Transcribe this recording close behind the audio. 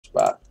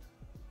spot.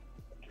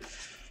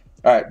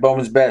 All right,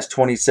 Bowman's Best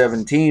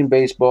 2017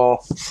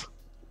 baseball.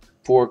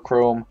 4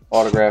 chrome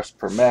autographs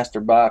per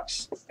master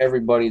box.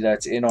 Everybody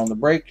that's in on the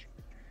break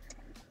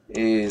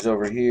is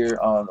over here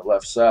on the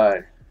left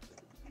side.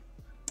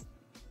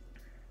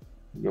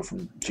 We go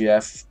from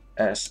Jeff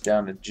S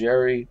down to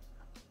Jerry.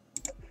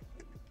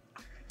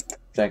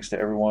 Thanks to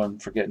everyone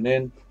for getting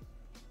in.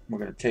 We're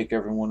going to take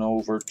everyone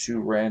over to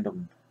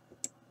random.org.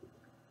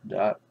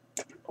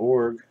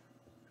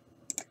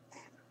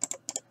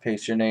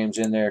 Paste your names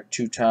in there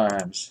 2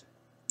 times.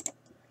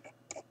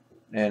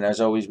 And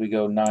as always, we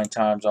go 9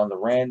 times on the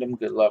random.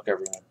 Good luck,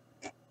 everyone.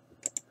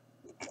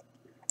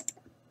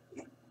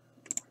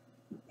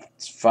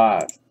 It's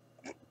 5,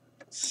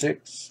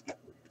 6,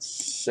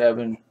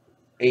 7,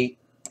 8,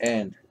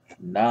 and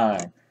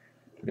 9.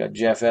 We got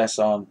Jeff S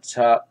on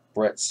top,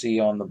 Brett C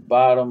on the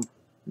bottom,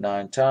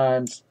 9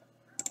 times.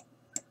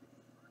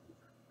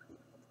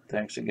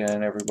 Thanks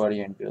again,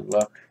 everybody, and good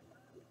luck.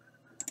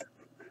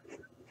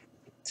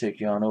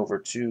 Take you on over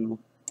to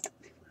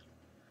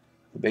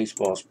the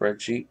baseball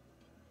spreadsheet.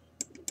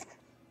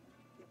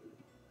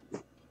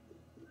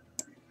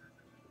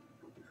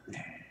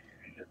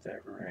 Get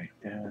that right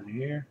down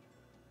here.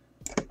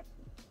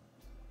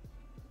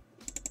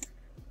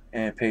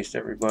 And paste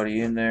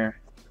everybody in there.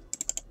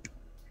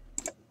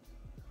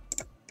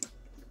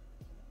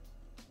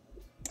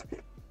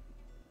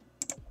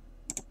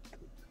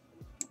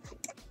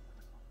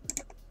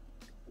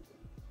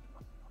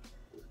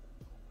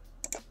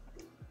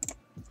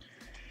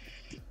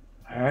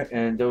 All right,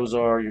 and those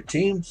are your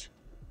teams.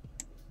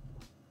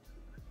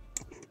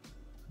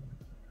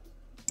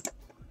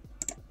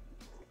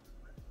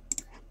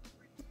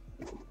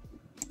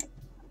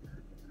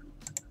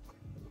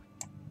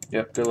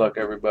 Yep, good luck,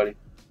 everybody.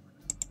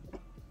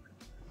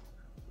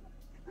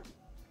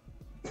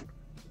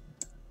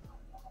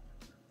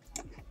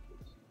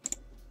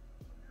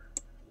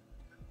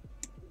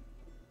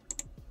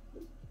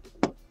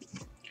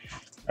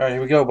 All right,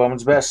 here we go.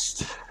 Bowman's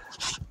Best.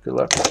 Good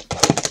luck.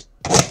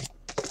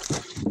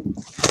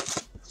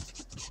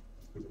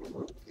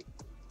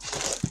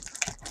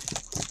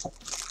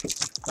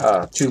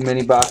 Two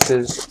mini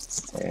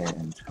boxes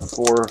and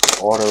 4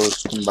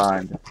 autos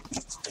combined.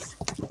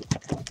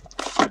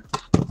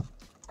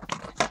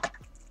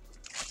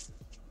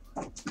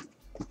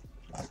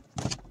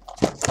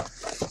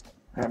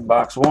 And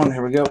box 1,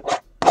 here we go.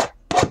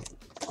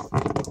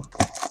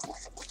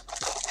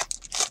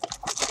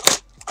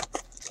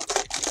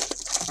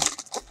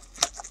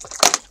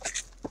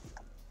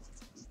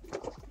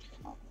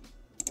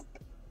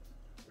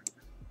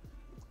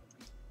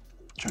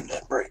 Turn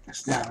that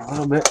brightness down a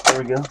little bit.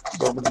 There we go.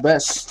 Bowman's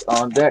Best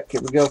on deck.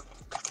 Here we go.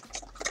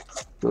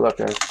 Good luck,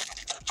 guys.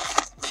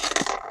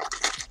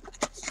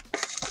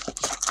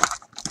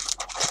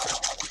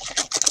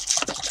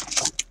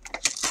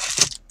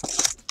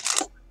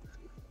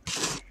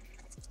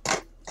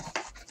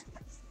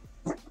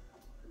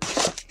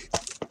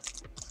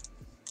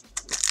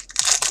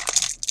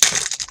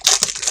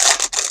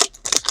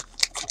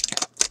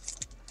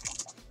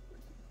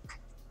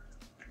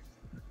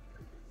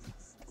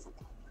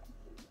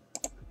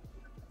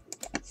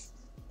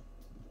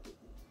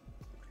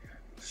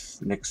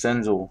 Nick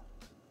Senzel,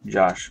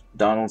 Josh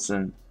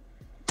Donaldson,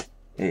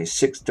 a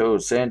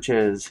Sixto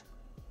Sanchez,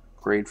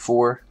 grade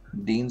 4,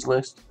 Dean's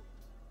List,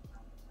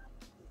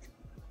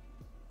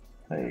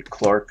 a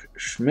Clark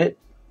Schmidt,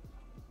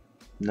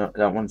 no,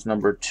 that one's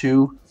number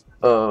 2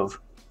 of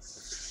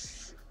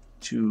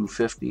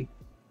 250,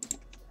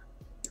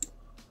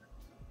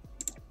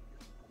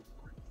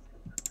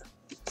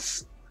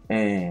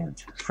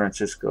 and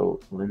Francisco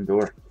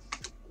Lindor.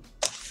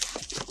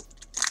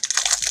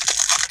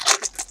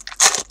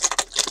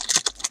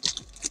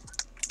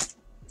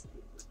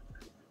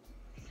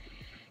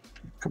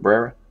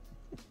 Cabrera,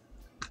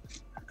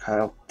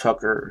 Kyle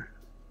Tucker,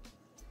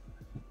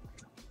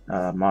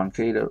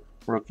 Moncada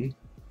rookie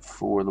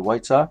for the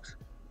White Sox,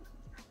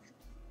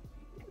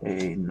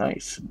 a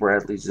nice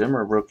Bradley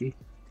Zimmer rookie,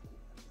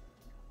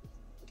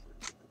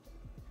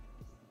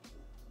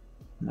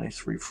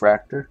 nice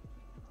refractor,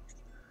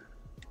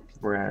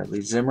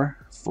 Bradley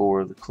Zimmer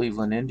for the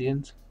Cleveland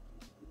Indians,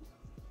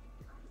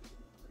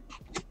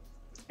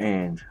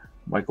 and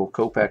Michael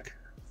Kopech,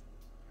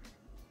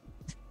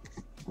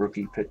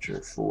 rookie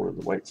pitcher for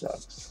the White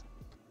Sox.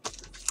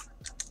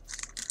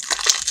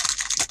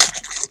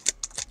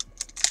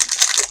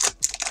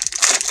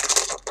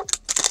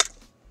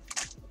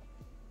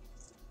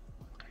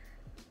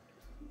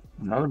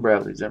 Another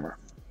Bradley Zimmer.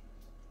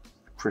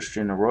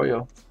 Christian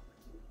Arroyo.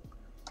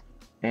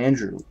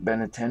 Andrew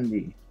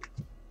Benintendi,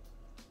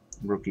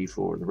 rookie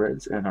for the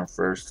Reds. And our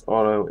first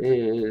auto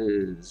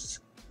is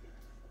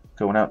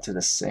going out to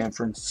the San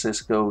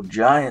Francisco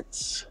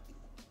Giants.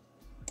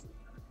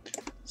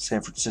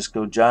 San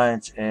Francisco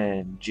Giants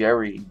and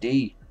Jerry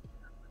D.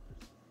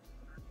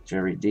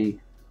 Jerry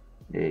D.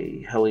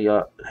 A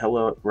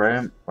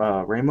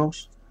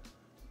Ramos.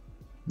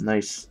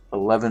 Nice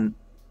 11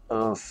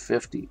 of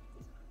 50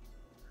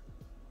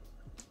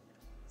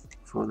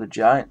 for the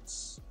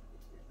Giants.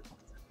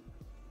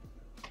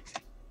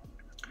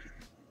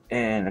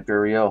 And a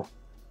Gurriel,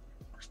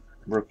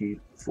 rookie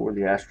for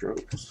the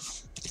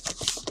Astros.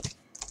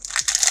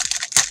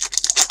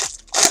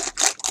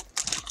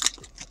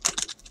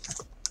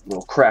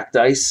 Little cracked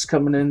ice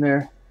coming in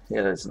there.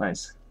 Yeah, that's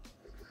nice.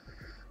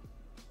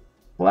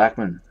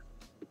 Blackman,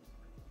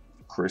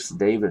 Chris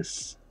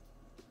Davis,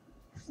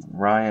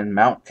 Ryan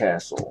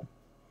Mountcastle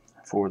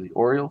for the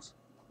Orioles.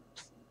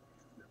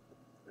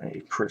 A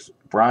Chris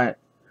Bryant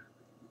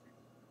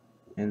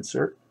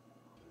insert.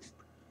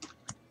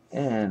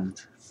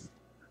 And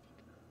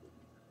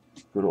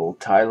good old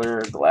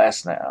Tyler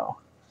Glasnow.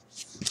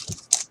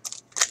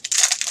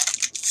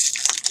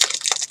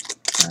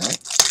 Alright.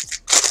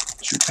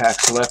 2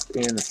 packs left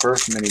in the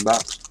first mini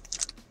box.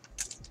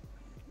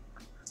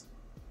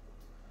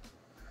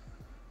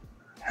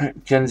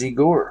 Kenzie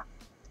Gore.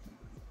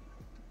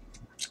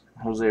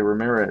 Jose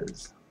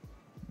Ramirez.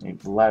 A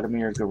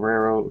Vladimir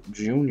Guerrero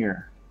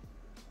Jr.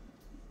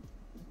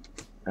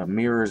 A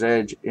Mirror's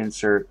Edge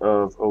insert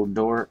of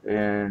Odor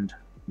and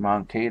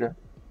Moncada.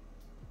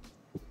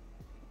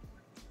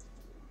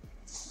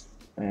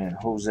 And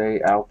Jose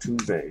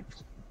Altuve.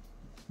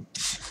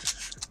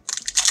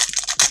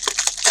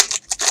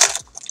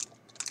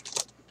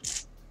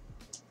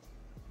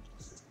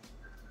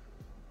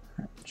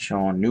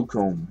 Sean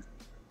Newcomb.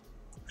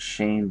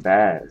 Shane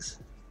Baz.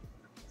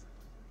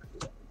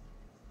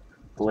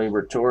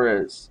 Gleyber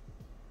Torres.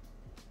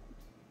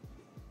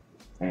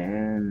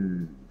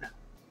 And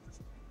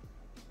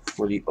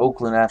for the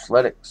Oakland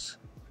Athletics,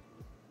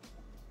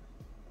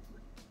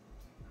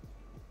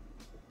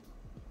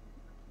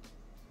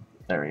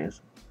 there he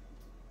is.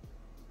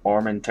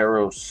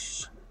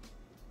 Armenteros.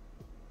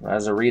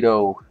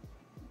 Lazarito.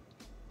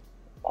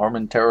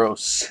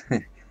 Armenteros.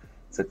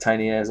 It's a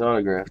tiny ass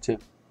autograph too.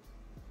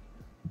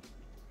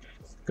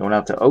 Going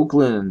out to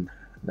Oakland.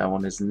 That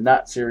one is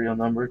not serial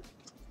numbered.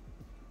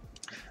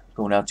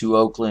 Going out to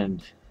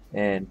Oakland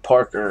and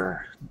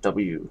Parker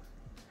W.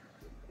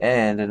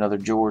 And another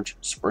George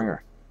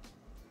Springer.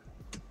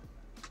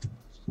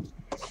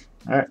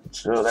 Alright,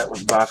 so that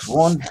was box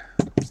 1.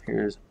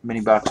 Here's mini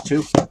box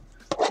 2.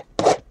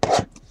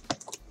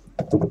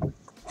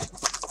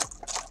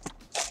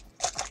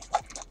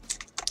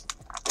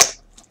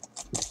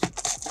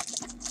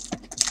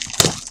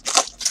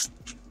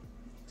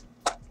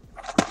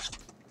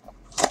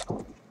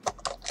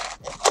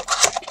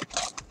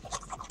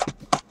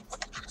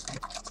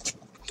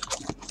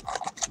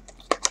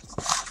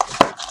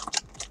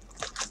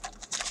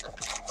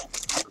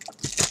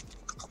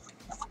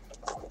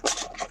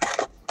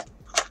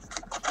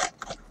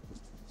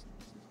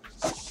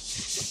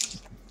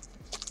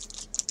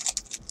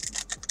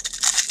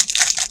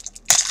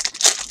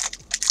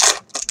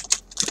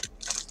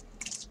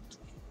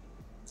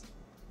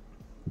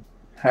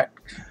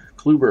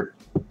 Kluber,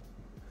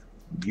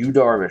 Yu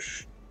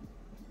Darvish,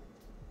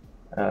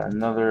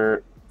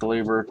 another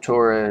Gleyber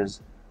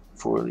Torres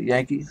for the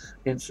Yankees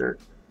insert.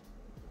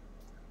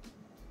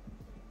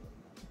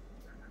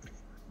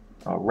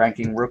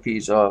 Ranking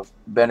rookies of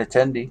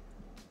Benintendi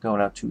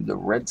going out to the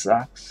Red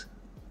Sox,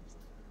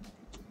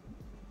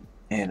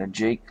 and a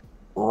Jake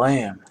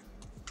Lamb.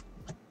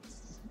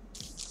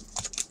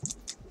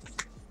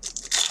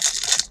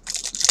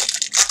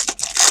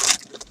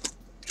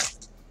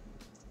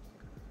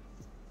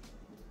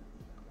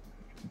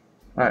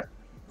 Alright,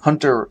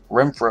 Hunter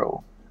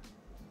Renfroe,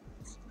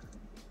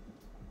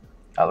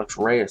 Alex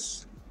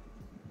Reyes,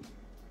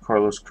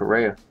 Carlos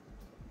Correa,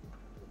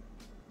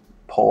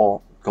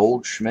 Paul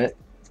Goldschmidt,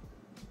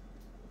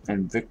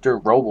 and Victor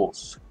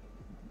Robles.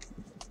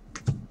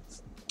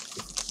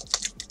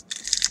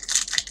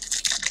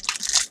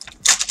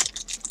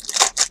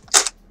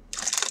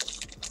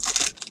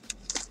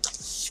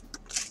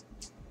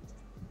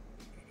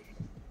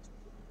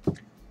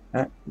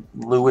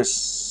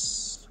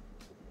 Lewis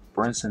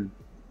Brinson,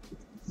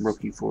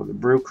 rookie for the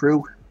Brew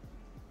Crew.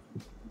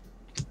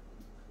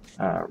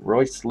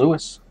 Royce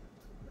Lewis,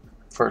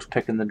 first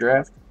pick in the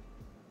draft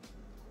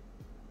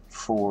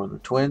for the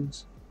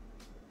Twins.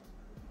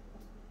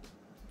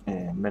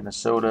 And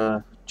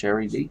Minnesota,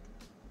 Jerry D.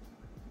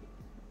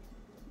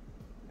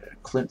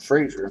 Clint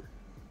Frazier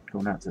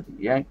going out to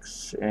the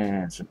Yanks,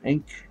 and some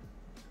ink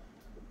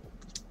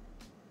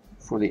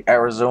for the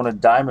Arizona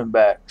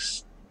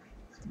Diamondbacks.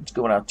 It's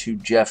going out to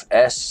Jeff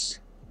S.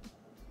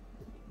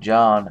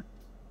 John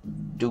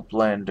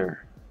Duplander.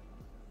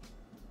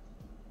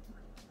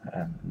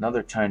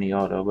 Another tiny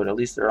auto, but at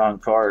least they're on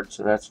card,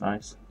 so that's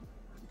nice.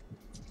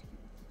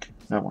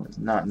 That one is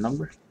not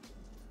numbered.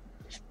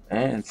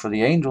 And for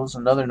the Angels,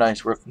 another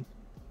nice rookie.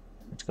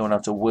 It's going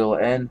out to Will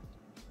N.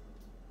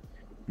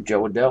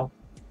 Joe Adell.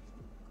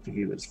 I think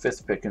he was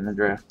 5th pick in the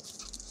draft.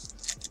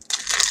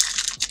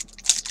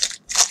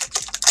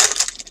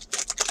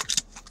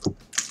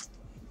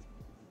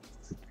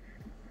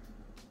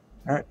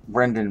 Alright,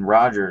 Brendan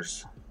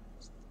Rodgers,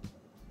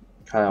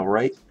 Kyle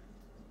Wright,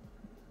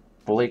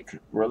 Blake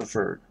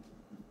Rutherford,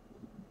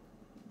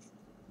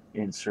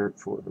 insert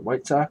for the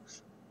White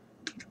Sox,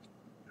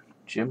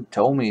 Jim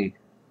Thome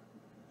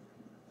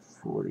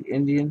for the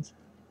Indians,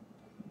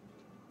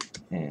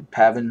 And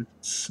Pavin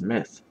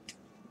Smith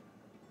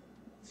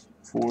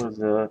for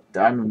the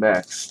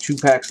Diamondbacks. 2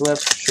 packs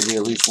left. Should be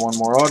at least one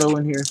more auto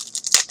in here.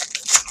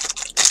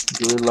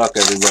 Good luck,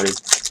 everybody.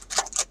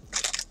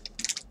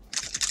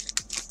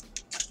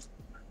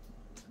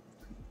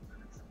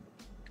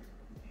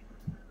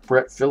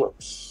 Brett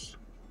Phillips,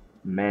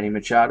 Manny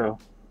Machado,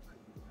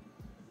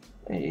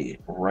 a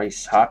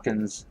Rice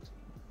Hawkins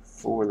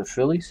for the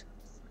Phillies,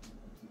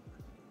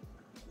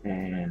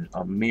 and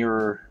a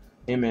mirror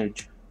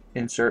image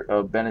insert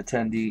of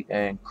Benintendi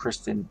and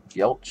Christian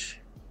Yelich,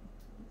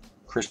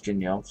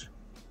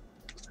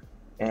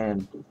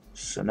 and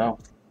Sano. All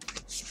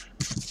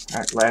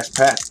right, last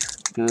pack.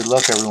 Good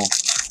luck, everyone.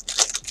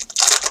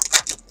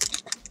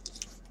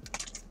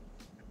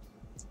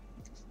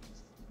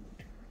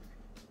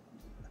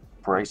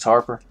 Bryce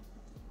Harper,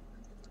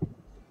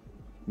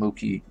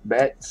 Mookie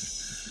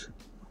Betts,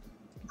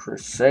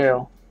 Chris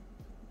Sale,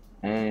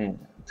 and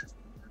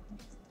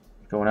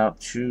going out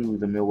to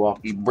the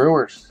Milwaukee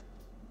Brewers,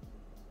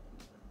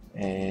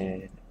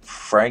 and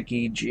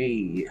Frankie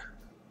G,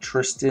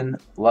 Tristan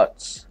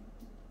Lutz.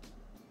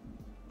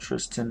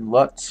 Tristan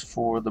Lutz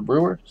for the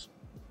Brewers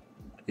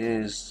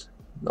is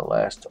the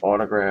last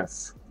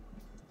autograph.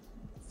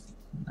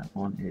 That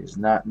one is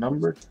not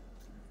numbered.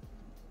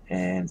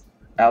 And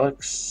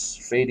Alex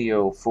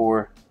Fadio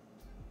for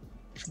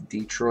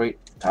Detroit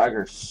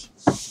Tigers.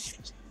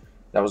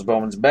 That was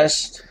Bowman's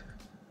Best.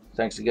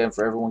 Thanks again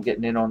for everyone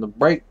getting in on the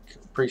break.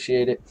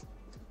 Appreciate it.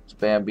 It's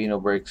Bambino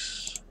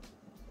Breaks.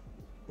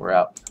 We're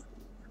out.